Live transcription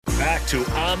back to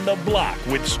On the Block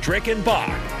with Strick and Bach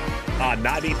on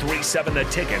 93.7 The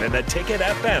Ticket and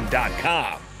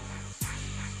theticketfm.com.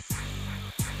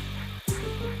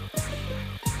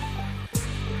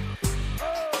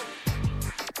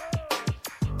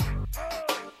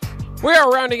 We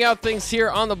are rounding out things here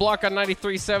on the block on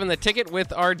 93.7 The Ticket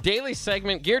with our daily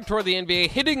segment geared toward the NBA,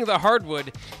 Hitting the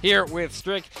Hardwood here with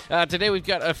Strick. Today we've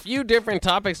got a few different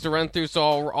topics to run through,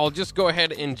 so I'll just go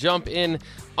ahead and jump in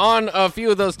on a few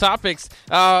of those topics.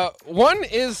 One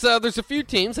is there's a few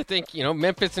teams, I think,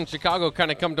 Memphis and Chicago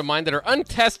kind of come to mind that are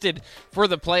untested for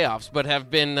the playoffs, but have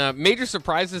been major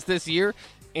surprises this year.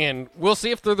 And we'll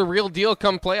see if they're the real deal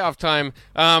come playoff time.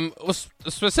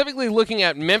 Specifically looking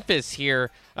at Memphis here,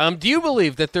 do you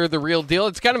believe that they're the real deal?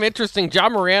 It's kind of interesting. Ja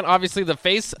Morant, obviously the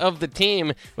face of the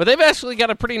team, but they've actually got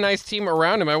a pretty nice team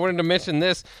around him. I wanted to mention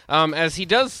this as he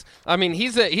does. I mean,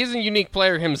 he's a unique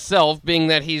player himself, being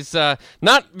that he's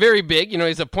not very big.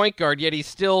 He's a point guard, yet he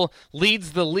still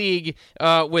leads the league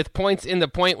with points in the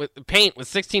paint with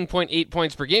 16.8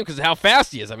 points per game because of how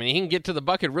fast he is. I mean, he can get to the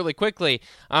bucket really quickly.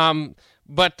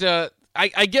 But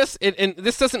I guess and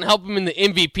this doesn't help him in the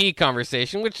MVP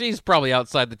conversation, which he's probably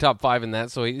outside the top 5 in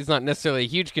that, so he's not necessarily a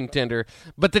huge contender.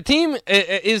 But the team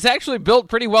is actually built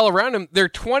pretty well around him. They're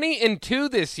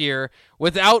 20-2 this year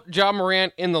without Ja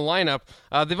Morant in the lineup.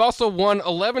 They've also won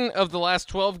 11 of the last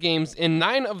 12 games. In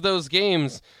 9 of those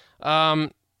games, Ja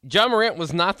Morant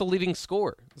was not the leading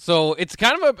scorer. So it's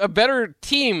kind of a better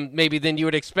team maybe than you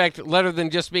would expect, rather than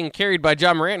just being carried by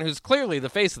Ja Morant, who's clearly the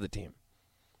face of the team.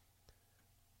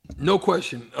 No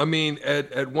question. I mean,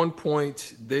 at one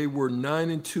point, they were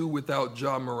 9-2 without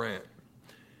Ja Morant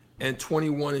and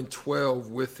 21-12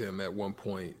 with him at one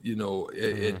point,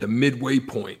 at the midway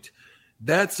point.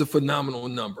 That's a phenomenal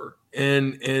number.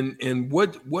 And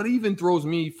what even throws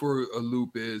me for a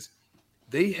loop is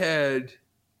they had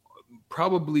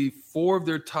probably 4 of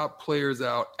their top players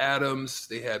out. Adams,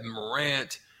 they had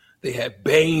Morant, they had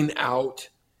Bane out,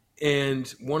 and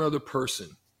one other person.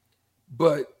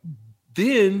 But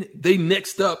then they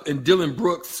next up, and Dylan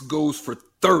Brooks goes for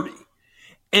 30.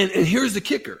 And here's the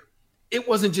kicker. It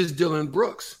wasn't just Dylan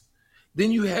Brooks. Then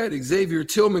you had Xavier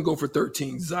Tillman go for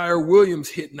 13. Zaire Williams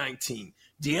hit 19.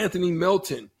 DeAnthony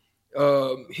Melton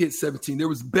hit 17. There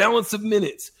was balance of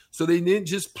minutes. So they didn't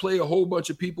just play a whole bunch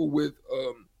of people with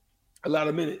a lot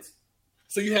of minutes.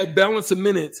 So you had balance of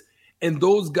minutes, and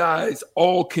those guys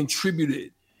all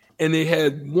contributed. And they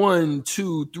had 1,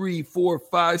 2, 3, 4,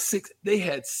 5, 6. They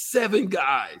had 7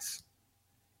 guys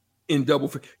in double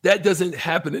figures. That doesn't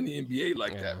happen in the NBA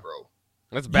like that, bro.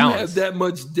 That's balance. You have that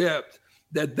much depth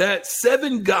that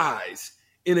 7 guys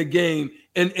in a game.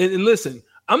 And listen,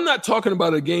 I'm not talking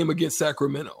about a game against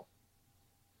Sacramento.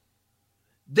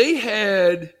 They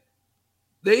had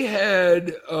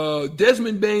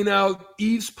Desmond Bane out,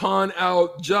 Yves Pond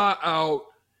out, Ja out,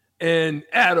 and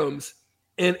Adams.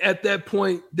 And at that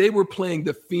point, they were playing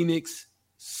the Phoenix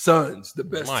Suns, the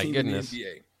best team in the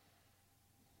NBA.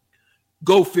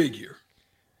 Go figure.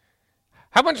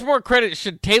 How much more credit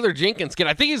should Taylor Jenkins get?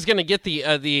 I think he's going to get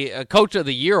the Coach of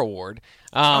the Year award.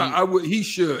 He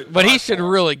should. But he should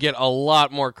really get a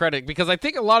lot more credit, because I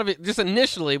think a lot of it, just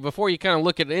initially, before you kind of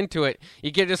look into it,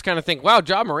 you can just kind of think, wow,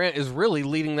 Ja Morant is really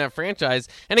leading that franchise.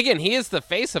 And again, he is the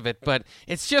face of it, but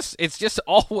it's just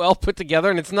all well put together,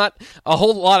 and it's not a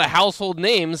whole lot of household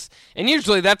names. And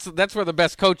usually that's where the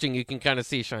best coaching you can kind of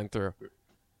see shine through.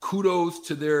 Kudos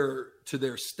to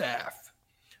their staff.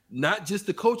 Not just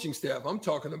the coaching staff. I'm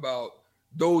talking about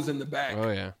those in the back.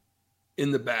 Oh, yeah. In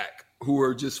the back, who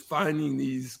are just finding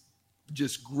these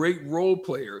just great role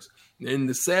players. And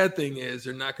the sad thing is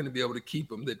they're not going to be able to keep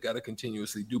them. They've got to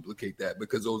continuously duplicate that,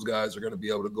 because those guys are going to be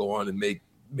able to go on and make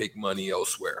money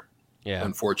elsewhere. Yeah,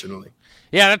 unfortunately.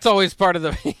 Yeah, that's always part of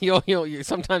the.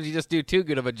 Sometimes you just do too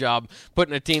good of a job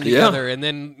putting a team together, and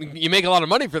then you make a lot of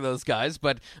money for those guys.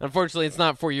 But unfortunately, it's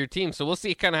not for your team. So we'll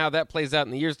see kind of how that plays out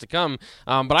in the years to come.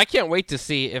 But I can't wait to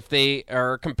see if they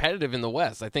are competitive in the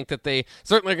West. I think that they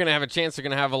certainly are going to have a chance. They're going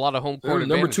to have a lot of home court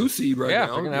advantages. Number 2 seed now. Yeah,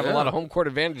 they're going to have a lot of home court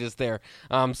advantages there.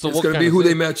 So it's going to be who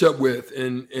they match up with,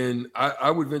 and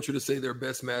I would venture to say their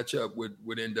best matchup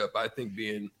would end up, I think,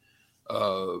 being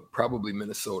probably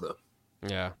Minnesota.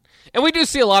 Yeah. And we do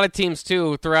see a lot of teams,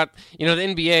 too, throughout, the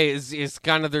NBA is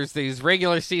kind of, there's these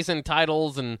regular season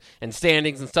titles and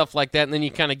standings and stuff like that, and then you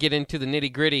kind of get into the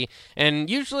nitty-gritty. And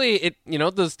usually,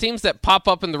 those teams that pop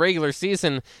up in the regular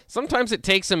season, sometimes it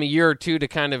takes them a year or two to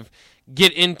kind of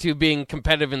get into being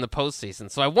competitive in the postseason.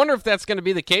 So I wonder if that's going to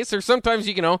be the case, or sometimes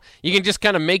you can just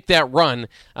kind of make that run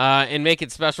and make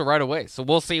it special right away. So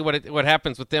we'll see what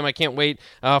happens with them. I can't wait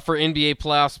for NBA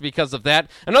playoffs because of that.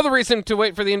 Another reason to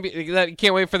wait for the NBA that you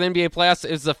can't wait for the NBA playoffs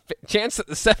is the chance that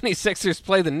the 76ers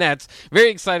play the Nets.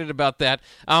 Very excited about that.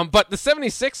 But the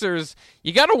 76ers,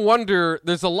 you got to wonder.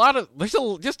 There's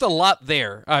just a lot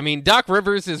there. I mean, Doc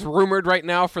Rivers is rumored right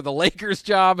now for the Lakers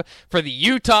job, for the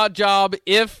Utah job,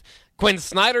 if Quinn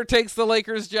Snyder takes the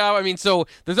Lakers job. I mean, so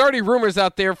there's already rumors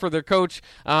out there for their coach.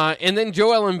 And then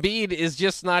Joel Embiid is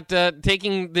just not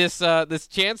taking this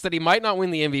chance that he might not win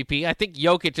the MVP. I think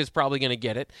Jokic is probably going to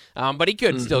get it, but he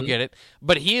could still get it.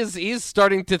 But he's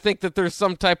starting to think that there's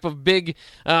some type of big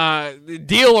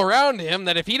deal around him,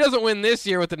 that if he doesn't win this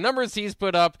year with the numbers he's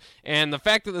put up and the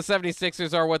fact that the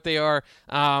 76ers are what they are,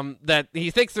 that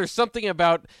he thinks there's something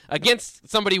about against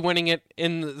somebody winning it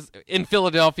in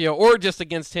Philadelphia or just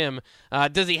against him.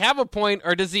 Does he have a point,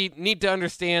 or does he need to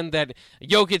understand that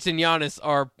Jokic and Giannis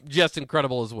are just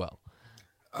incredible as well?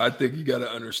 I think you got to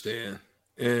understand.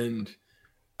 And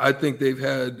I think they've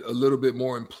had a little bit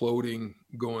more imploding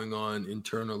going on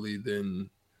internally than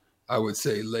I would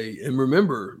say late. And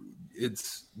remember,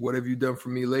 it's what have you done for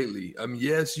me lately? I mean,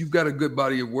 yes, you've got a good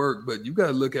body of work, but you got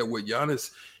to look at what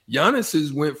Giannis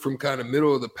has went from kind of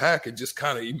middle of the pack and just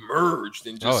kind of emerged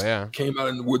and just came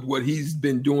out with what he's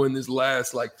been doing this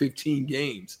last like 15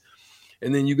 games.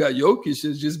 And then you got Jokic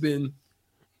has just been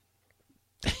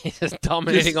he's just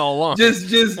dominating all along.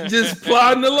 Just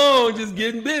plodding along, just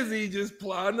getting busy, just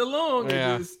plodding along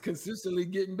and just consistently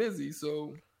getting busy.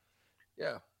 So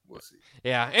yeah. We'll see.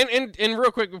 Yeah, and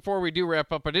real quick before we do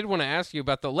wrap up, I did want to ask you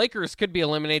about the Lakers could be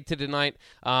eliminated tonight.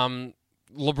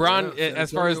 LeBron,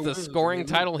 as far as the scoring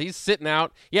title, he's sitting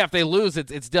out. Yeah, if they lose,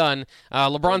 it's done.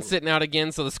 LeBron's sitting out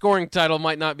again, so the scoring title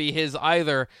might not be his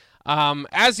either.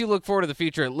 As you look forward to the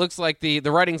future, it looks like the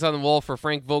writing's on the wall for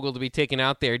Frank Vogel to be taken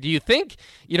out there. Do you think,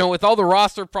 with all the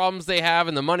roster problems they have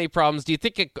and the money problems, do you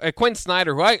think a Quinn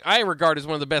Snyder, who I regard as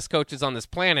one of the best coaches on this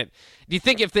planet, do you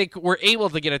think if they were able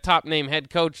to get a top-name head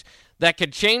coach, that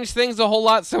could change things a whole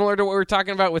lot, similar to what we were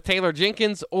talking about with Taylor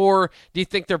Jenkins, or do you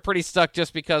think they're pretty stuck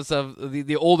just because of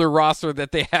the older roster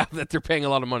that they have that they're paying a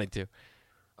lot of money to?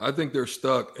 I think they're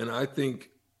stuck, and I think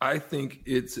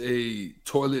it's a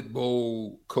toilet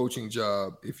bowl coaching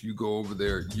job. If you go over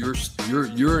there,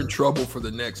 you're in trouble for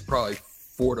the next probably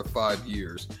 4 to 5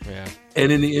 years. Yeah.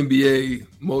 And in the NBA,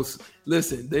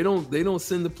 they don't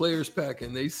send the players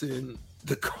packing, they send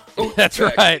the coach. That's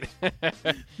packing. right.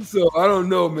 So I don't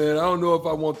know, man. I don't know if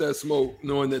I want that smoke,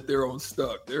 knowing that they're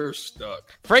stuck. They're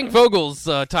stuck. Frank Vogel's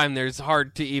time there is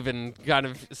hard to even kind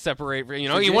of separate.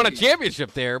 He won a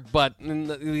championship there, but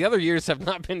the other years have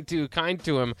not been too kind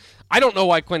to him. I don't know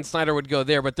why Quinn Snyder would go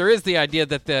there, but there is the idea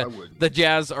that the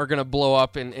Jazz are going to blow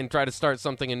up and try to start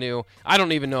something anew. I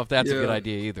don't even know if that's a good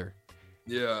idea either.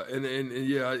 Yeah, and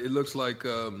it looks like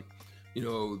they're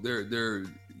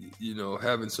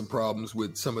having some problems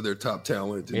with some of their top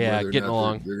talent. And getting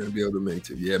along. They're going to be able to make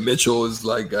it. Yeah, Mitchell is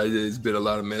it's been a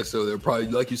lot of mess, so they'll probably,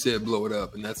 like you said, blow it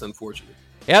up, and that's unfortunate.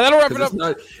 Yeah, that'll wrap it up.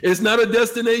 It's not a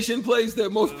destination place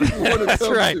that most people want to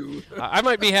come right. to. I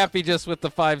might be happy just with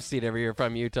the 5 seed every year if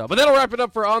I'm Utah. But that'll wrap it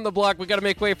up for On the Block. We got to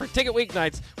make way for Ticket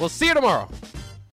Weeknights. We'll see you tomorrow.